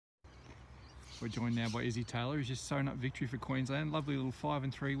We're joined now by Issy Taylor, who's just sewn up victory for Queensland. Lovely little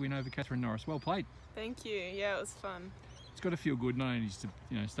 5-3 win over Catherine Norris. Well played. Thank you. Yeah, it was fun. It's got to feel good not only just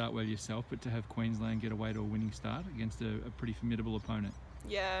to start well yourself, but to have Queensland get away to a winning start against a pretty formidable opponent.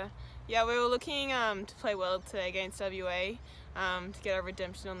 Yeah, we were looking to play well today against WA to get a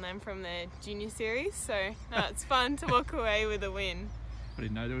redemption on them from their junior series. So no, it's fun to walk away with a win. I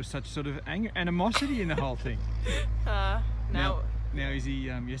didn't know there was such sort of animosity in the whole thing. Now, Izzy,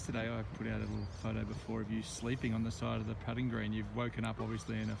 yesterday I put out a little photo before of you sleeping on the side of the putting green. You've woken up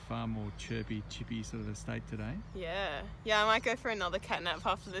obviously in a far more chirpy, chippy sort of a state today. Yeah, I might go for another cat nap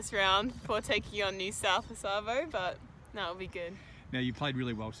after this round before taking on New South for Savo, but no, it'll be good. Now you played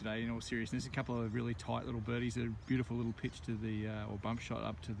really well today, in all seriousness. A couple of really tight little birdies, a beautiful little pitch to the, or bump shot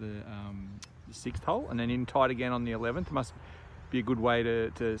up to the 6th hole, and then in tight again on the 11th. Must be a good way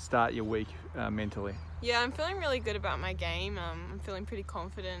to start your week mentally. Yeah, I'm feeling really good about my game. I'm feeling pretty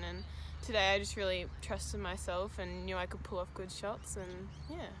confident, and today I just really trusted myself and knew I could pull off good shots, and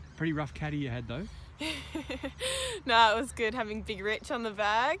yeah. Pretty rough caddy you had though. No, it was good having Big Rich on the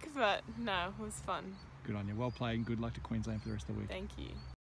bag, but no, it was fun. Good on you. Well played and good luck to Queensland for the rest of the week. Thank you.